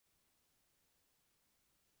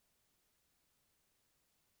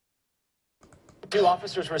Two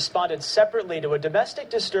officers responded separately to a domestic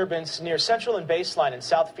disturbance near Central and Baseline in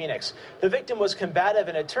South Phoenix. The victim was combative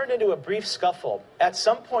and it turned into a brief scuffle. At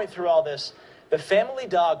some point through all this, the family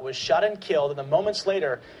dog was shot and killed, and then moments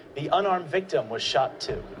later, the unarmed victim was shot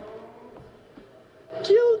too.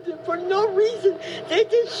 Killed him for no reason. They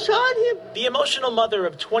just shot him. The emotional mother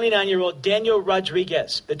of 29-year-old Daniel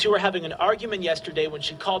Rodriguez. The two were having an argument yesterday when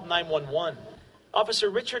she called 911. Officer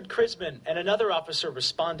Richard Krisman and another officer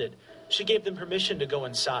responded. She gave them permission to go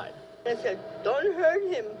inside. I said, don't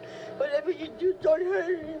hurt him. Whatever you do, don't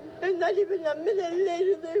hurt him. And not even a minute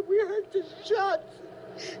later, we heard the shots.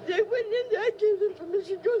 They went in there, I gave them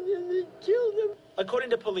permission to go in there, and they killed him. According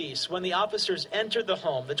to police, when the officers entered the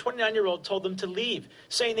home, the 29-year-old told them to leave,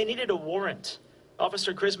 saying they needed a warrant.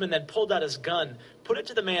 Officer Krisman then pulled out his gun, put it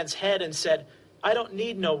to the man's head, and said, "I don't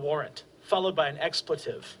need no warrant," followed by an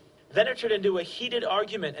expletive. Then it turned into a heated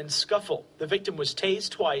argument and scuffle. The victim was tased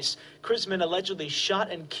twice. Krisman allegedly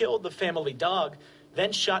shot and killed the family dog,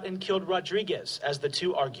 then shot and killed Rodriguez as the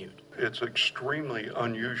two argued. It's extremely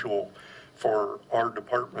unusual for our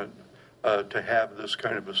department to have this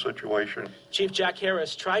kind of a situation. Chief Jack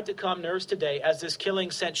Harris tried to calm nerves today as this killing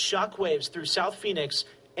sent shockwaves through South Phoenix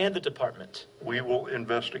and the department. We will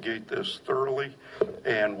investigate this thoroughly,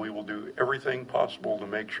 and we will do everything possible to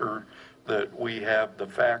make sure that we have the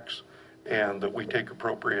facts and that we take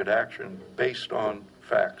appropriate action based on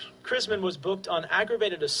facts. Krisman was booked on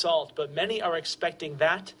aggravated assault, but many are expecting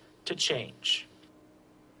that to change.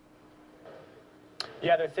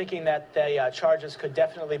 Yeah, they're thinking that the charges could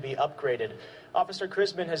definitely be upgraded. Officer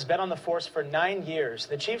Krisman has been on the force for 9 years.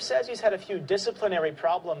 The chief says he's had a few disciplinary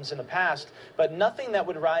problems in the past, but nothing that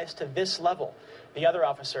would rise to this level. The other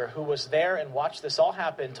officer who was there and watched this all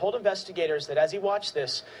happen told investigators that as he watched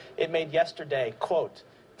this, it made yesterday, quote,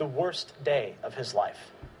 the worst day of his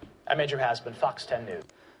life. I'm Andrew Hasbin, Fox 10 News.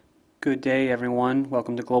 Good day, everyone.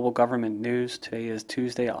 Welcome to Global Government News. Today is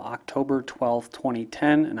Tuesday, October 12th,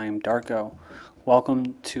 2010, and I am Darko.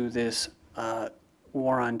 Welcome to this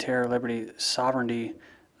War on Terror, Liberty, Sovereignty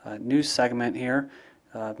news segment here.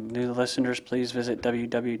 New listeners, please visit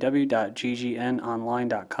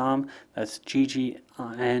www.ggnonline.com. That's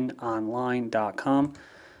ggnonline.com.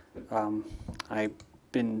 I've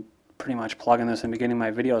been pretty much plugging this and beginning my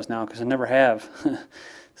videos now because I never have.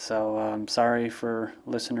 So I'm sorry for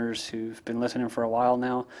listeners who've been listening for a while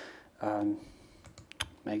now.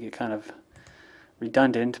 Make it kind of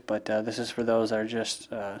redundant, but this is for those that are just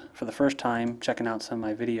for the first time checking out some of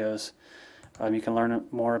my videos. You can learn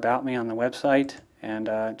more about me on the website and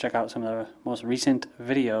check out some of the most recent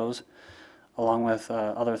videos, along with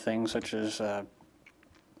other things such as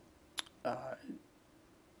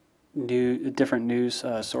different news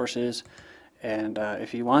sources. And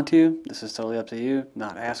if you want to, this is totally up to you.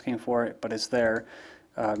 Not asking for it, but it's there.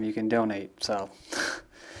 You can donate. So,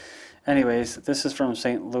 anyways, this is from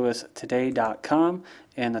stlouistoday.com,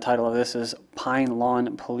 and the title of this is Pine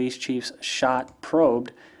Lawn Police Chiefs Shot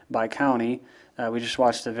Probed by County. We just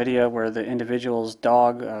watched a video where the individual's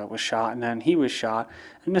dog was shot, and then he was shot.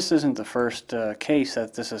 And this isn't the first case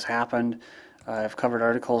that this has happened. I've covered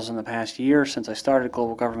articles in the past year since I started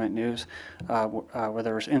Global Government News where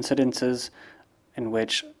there was incidences in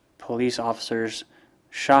which police officers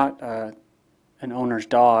shot an owner's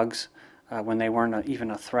dogs when they weren't even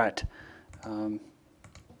a threat.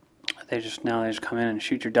 They just come in and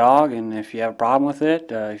shoot your dog, and if you have a problem with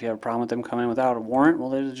it, if you have a problem with them coming in without a warrant, well,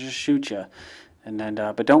 they'll just shoot you. And then,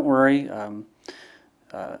 but don't worry,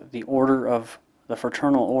 the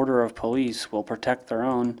fraternal order of police will protect their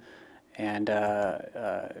own. And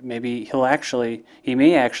maybe he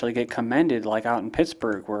may actually get commended, like out in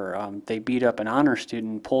Pittsburgh, where they beat up an honor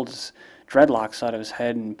student, pulled his dreadlocks out of his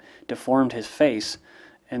head, and deformed his face.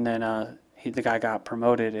 And then the guy got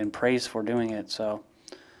promoted and praised for doing it. So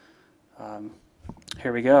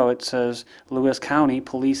here we go. It says, Lewis County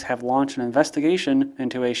police have launched an investigation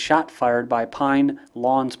into a shot fired by Pine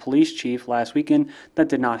Lawn's police chief last weekend that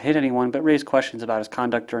did not hit anyone but raised questions about his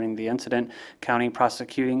conduct during the incident. County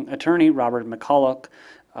prosecuting attorney Robert McCulloch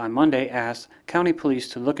on Monday asked county police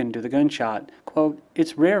to look into the gunshot. Quote,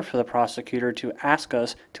 "It's rare for the prosecutor to ask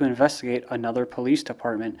us to investigate another police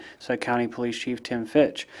department," said County Police Chief Tim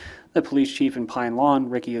Fitch. The police chief in Pine Lawn,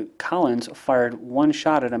 Ricky Collins, fired one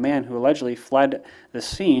shot at a man who allegedly fled the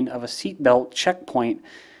scene of a seatbelt checkpoint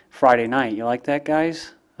Friday night. You like that,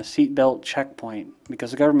 guys? A seatbelt checkpoint.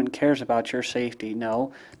 Because the government cares about your safety.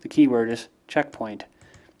 No, the key word is checkpoint.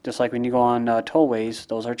 Just like when you go on tollways,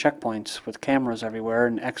 those are checkpoints with cameras everywhere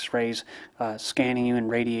and x-rays scanning you and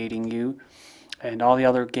radiating you and all the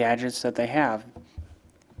other gadgets that they have.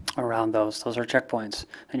 around those. Those are checkpoints,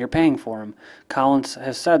 and you're paying for them. Collins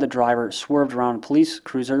has said the driver swerved around a police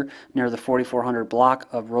cruiser near the 4400 block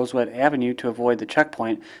of Rosewood Avenue to avoid the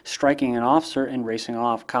checkpoint, striking an officer and racing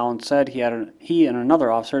off. Collins said he and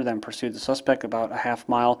another officer then pursued the suspect about a half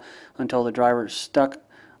mile until the driver struck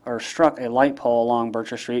a light pole along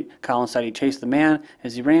Bircher Street. Collins said he chased the man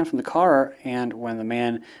as he ran from the car, and when the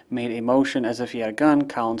man made a motion as if he had a gun,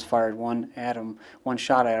 Collins fired one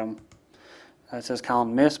shot at him. It says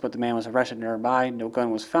Collins missed, but the man was arrested nearby. No gun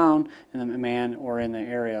was found in the man or in the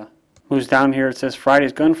area. Moves down here, it says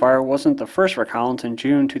Friday's gunfire wasn't the first for Collins. In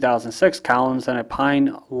June 2006, Collins and a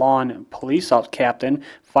Pine Lawn police captain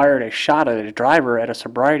fired a shot at a driver at a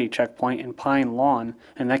sobriety checkpoint in Pine Lawn.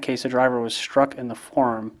 In that case, the driver was struck in the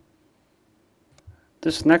forearm.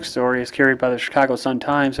 This next story is carried by the Chicago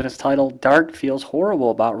Sun-Times, and it's titled, Dart Feels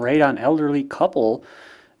Horrible About Raid on Elderly Couple.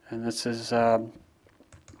 And this is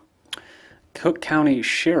Cook County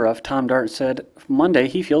Sheriff Tom Dart said Monday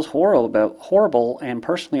he feels horrible and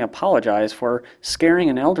personally apologized for scaring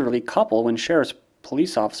an elderly couple when sheriff's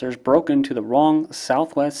police officers broke into the wrong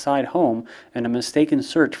Southwest Side home in a mistaken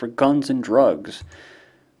search for guns and drugs.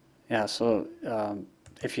 Yeah, so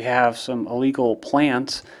if you have some illegal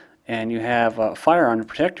plants and you have a firearm to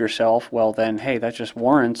protect yourself, well then, hey, that just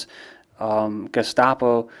warrants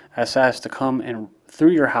Gestapo SS to come and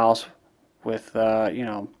through your house with,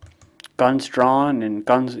 guns drawn and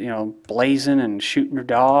guns, blazing and shooting your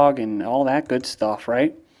dog and all that good stuff,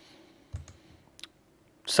 right?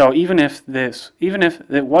 So even if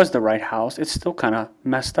it was the right house, it's still kind of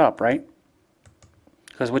messed up, right?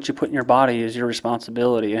 Because what you put in your body is your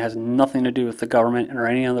responsibility. It has nothing to do with the government or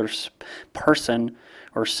any other person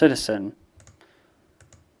or citizen.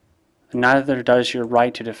 Neither does your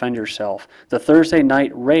right to defend yourself. The Thursday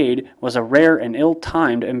night raid was a rare and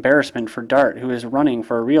ill-timed embarrassment for Dart, who is running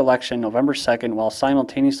for re-election November 2nd while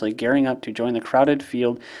simultaneously gearing up to join the crowded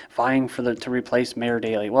field vying to replace Mayor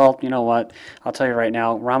Daley. Well, you know what? I'll tell you right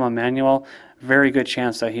now, Rahm Emanuel, very good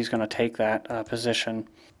chance that he's going to take that position.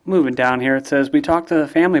 Moving down here, it says, we talked to the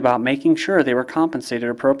family about making sure they were compensated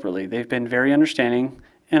appropriately. They've been very understanding,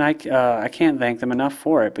 and I can't thank them enough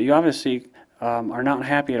for it, but you obviously are not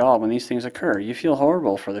happy at all when these things occur. You feel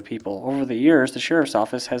horrible for the people. Over the years, the sheriff's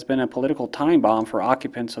office has been a political time bomb for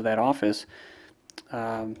occupants of that office.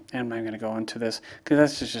 And I'm not going to go into this because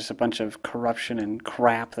that's just a bunch of corruption and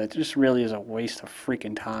crap that just really is a waste of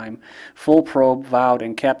freaking time. Full probe vowed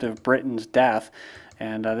in captive Britain's death.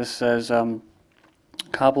 And this says,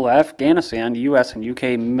 Kabul, Afghanistan, U.S. and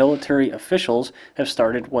U.K. military officials have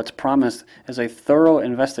started what's promised as a thorough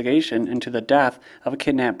investigation into the death of a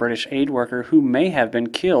kidnapped British aid worker who may have been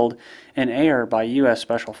killed in air by U.S.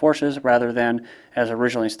 Special Forces rather than, as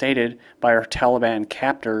originally stated, by our Taliban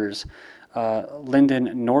captors. Lyndon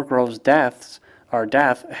Norgrove's death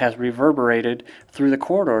has reverberated through the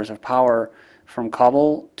corridors of power from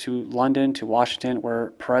Kabul to London to Washington, where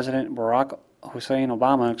President Barack Hussein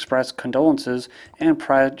Obama expressed condolences and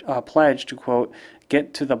pledged to, quote,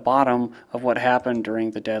 get to the bottom of what happened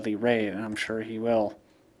during the deadly raid, and I'm sure he will.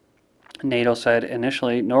 NATO said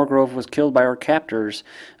initially Norgrove was killed by our captors.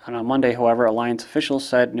 And on Monday, however, alliance officials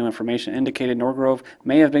said new information indicated Norgrove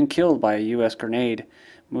may have been killed by a U.S. grenade.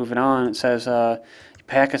 Moving on, it says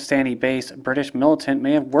Pakistani-based British militant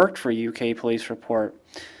may have worked for UK police report.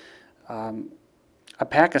 A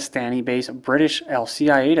Pakistani-based British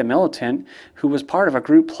Al-Qaida militant who was part of a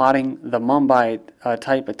group plotting the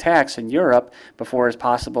Mumbai-type attacks in Europe before his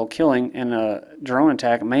possible killing in a drone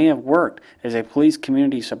attack may have worked as a police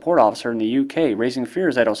community support officer in the UK, raising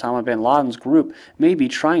fears that Osama bin Laden's group may be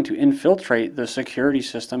trying to infiltrate the security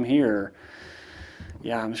system here.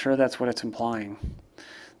 Yeah, I'm sure that's what it's implying.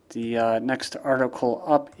 The next article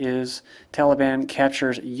up is Taliban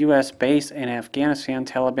captures U.S. base in Afghanistan.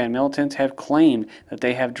 Taliban militants have claimed that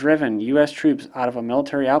they have driven U.S. troops out of a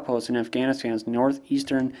military outpost in Afghanistan's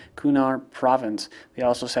northeastern Kunar province. They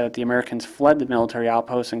also said that the Americans fled the military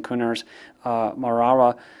outpost in Kunar's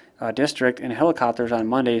Marara district in helicopters on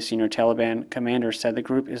Monday. Senior Taliban commanders said the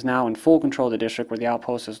group is now in full control of the district where the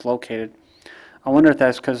outpost is located. I wonder if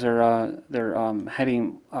that's because they're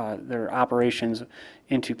heading their operations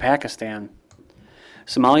into Pakistan.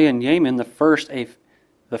 Somalia and Yemen, the first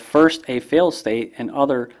a failed state and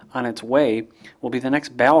other on its way, will be the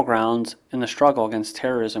next battlegrounds in the struggle against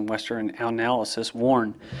terrorism, Western analysis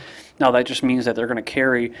warned. Now that just means that they're going to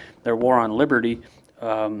carry their war on liberty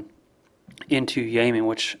into Yemen,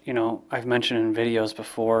 which, you know, I've mentioned in videos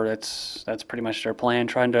before. That's pretty much their plan,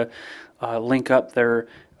 trying to link up their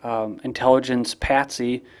intelligence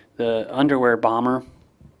patsy, the underwear bomber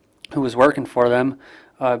who was working for them,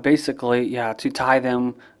 basically, yeah, to tie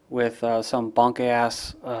them with some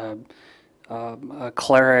bunk-ass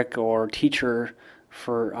cleric or teacher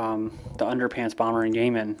for the underpants bomber in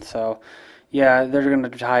Yemen. So, yeah, they're going to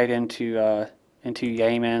tie it into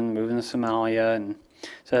Yemen, moving to Somalia, and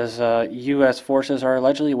says U.S. forces are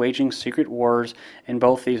allegedly waging secret wars in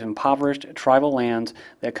both these impoverished tribal lands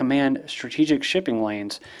that command strategic shipping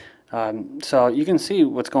lanes. So you can see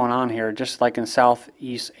what's going on here, just like in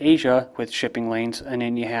Southeast Asia with shipping lanes, and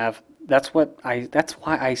then you have that's why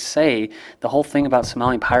I say the whole thing about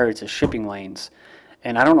Somali pirates is shipping lanes,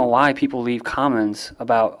 and I don't know why people leave comments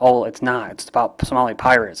about, oh, it's not, it's about Somali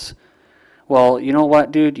pirates. Well, you know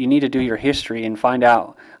what, dude? You need to do your history and find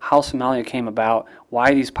out how Somalia came about,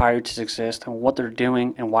 why these pirates exist, and what they're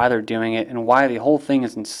doing, and why they're doing it, and why the whole thing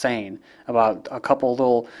is insane about a couple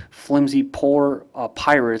little flimsy, poor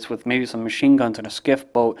pirates with maybe some machine guns and a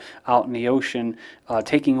skiff boat out in the ocean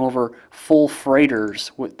taking over full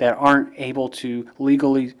freighters that aren't able to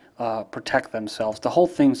legally protect themselves. The whole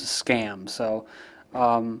thing's a scam. So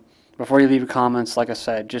before you leave your comments, like I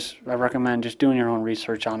said, I recommend just doing your own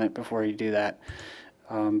research on it before you do that.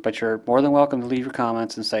 But you're more than welcome to leave your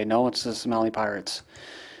comments and say, no, it's the Somali pirates.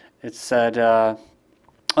 It said, oh,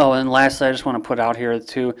 and lastly, I just want to put out here,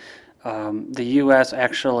 too, the U.S.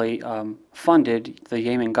 actually funded the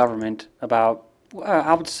Yemen government about,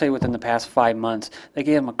 I would say within the past 5 months. They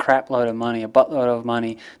gave them a crap load of money, a buttload of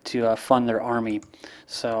money to fund their army.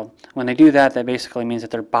 So when they do that, that basically means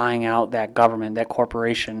that they're buying out that government, that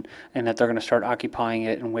corporation, and that they're going to start occupying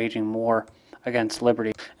it and waging war against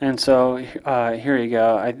liberty. And so here you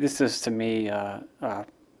go. This is, to me,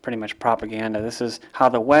 pretty much propaganda. This is how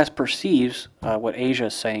the West perceives what Asia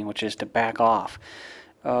is saying, which is to back off.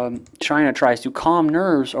 China tries to calm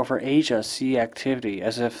nerves over Asia's sea activity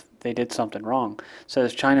as if they did something wrong.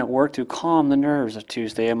 Says China worked to calm the nerves of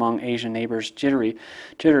Tuesday among Asian neighbors'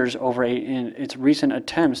 jitters over in its recent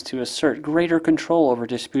attempts to assert greater control over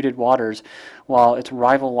disputed waters, while its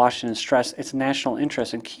rival Washington stressed its national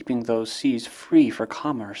interest in keeping those seas free for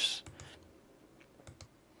commerce.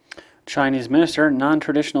 Chinese minister,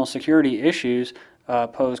 non-traditional security issues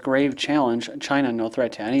pose grave challenge. China, no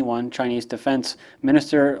threat to anyone. Chinese Defense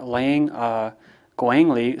Minister Liang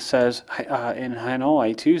Guangli says in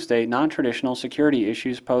Hanoi Tuesday, non-traditional security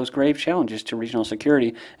issues pose grave challenges to regional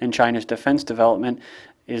security, and China's defense development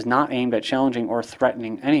is not aimed at challenging or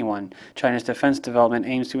threatening anyone. China's defense development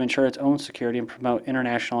aims to ensure its own security and promote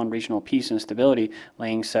international and regional peace and stability,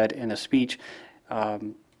 Liang said in a speech.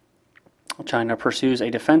 China pursues a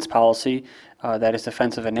defense policy that is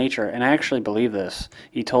defensive in nature, and I actually believe this.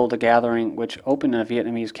 He told the gathering, which opened in a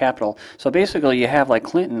Vietnamese capital. So basically, you have like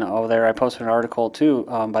Clinton over there. I posted an article too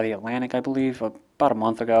by the Atlantic, I believe, about a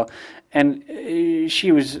month ago, and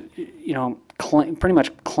she was, you know, pretty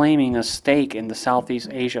much claiming a stake in the Southeast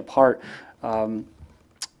Asia part of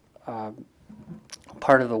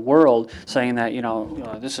the world, saying that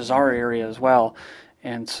this is our area as well,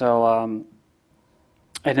 and so.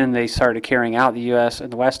 And then they started carrying out, the U.S.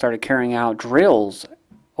 and the West started carrying out drills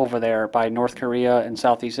over there by North Korea and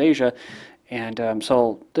Southeast Asia. And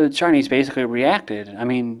so the Chinese basically reacted. I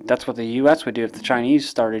mean, that's what the U.S. would do if the Chinese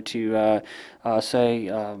started to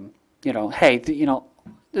say, hey,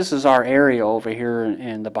 this is our area over here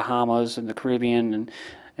in the Bahamas and the Caribbean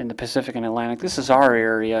and the Pacific and Atlantic. This is our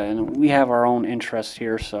area, and we have our own interests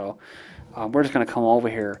here, so we're just going to come over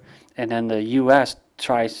here. And then the U.S.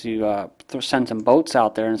 tries to send some boats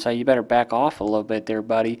out there and say, you better back off a little bit there,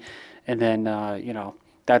 buddy. And then,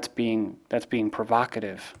 that's being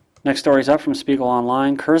provocative. Next story is up from Spiegel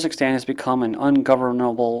Online. Kyrgyzstan has become an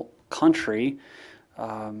ungovernable country.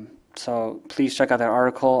 So please check out that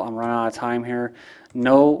article. I'm running out of time here.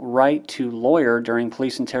 No right to lawyer during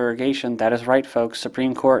police interrogation. That is right, folks.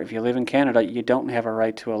 Supreme Court, if you live in Canada, you don't have a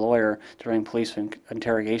right to a lawyer during police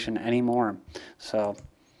interrogation anymore. So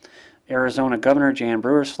Arizona Governor Jan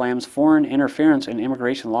Brewer slams foreign interference in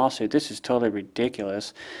immigration lawsuit. This is totally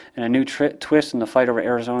ridiculous. And a new twist in the fight over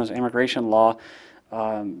Arizona's immigration law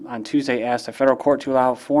on Tuesday asked the federal court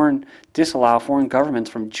to disallow foreign governments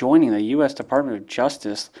from joining the U.S. Department of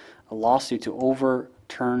Justice, a lawsuit to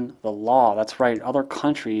overturn the law. That's right, other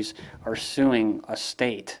countries are suing a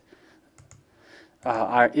state.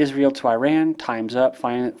 Israel to Iran, time's up.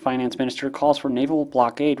 Finance minister calls for naval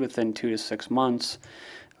blockade within 2 to 6 months.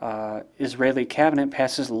 Israeli cabinet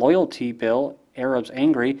passes loyalty bill. Arabs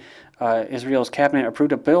angry. Israel's cabinet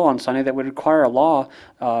approved a bill on Sunday that would require a law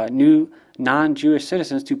new non-Jewish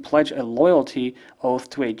citizens to pledge a loyalty oath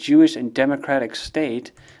to a Jewish and democratic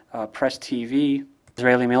state. Press TV.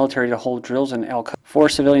 Israeli military to hold drills in Al-Qaida. 4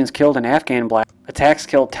 civilians killed in Afghan blast. Attacks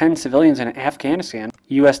killed 10 civilians in Afghanistan.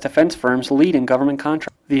 U.S. defense firms lead in government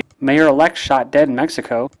contracts. The mayor-elect shot dead in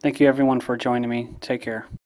Mexico. Thank you everyone for joining me. Take care.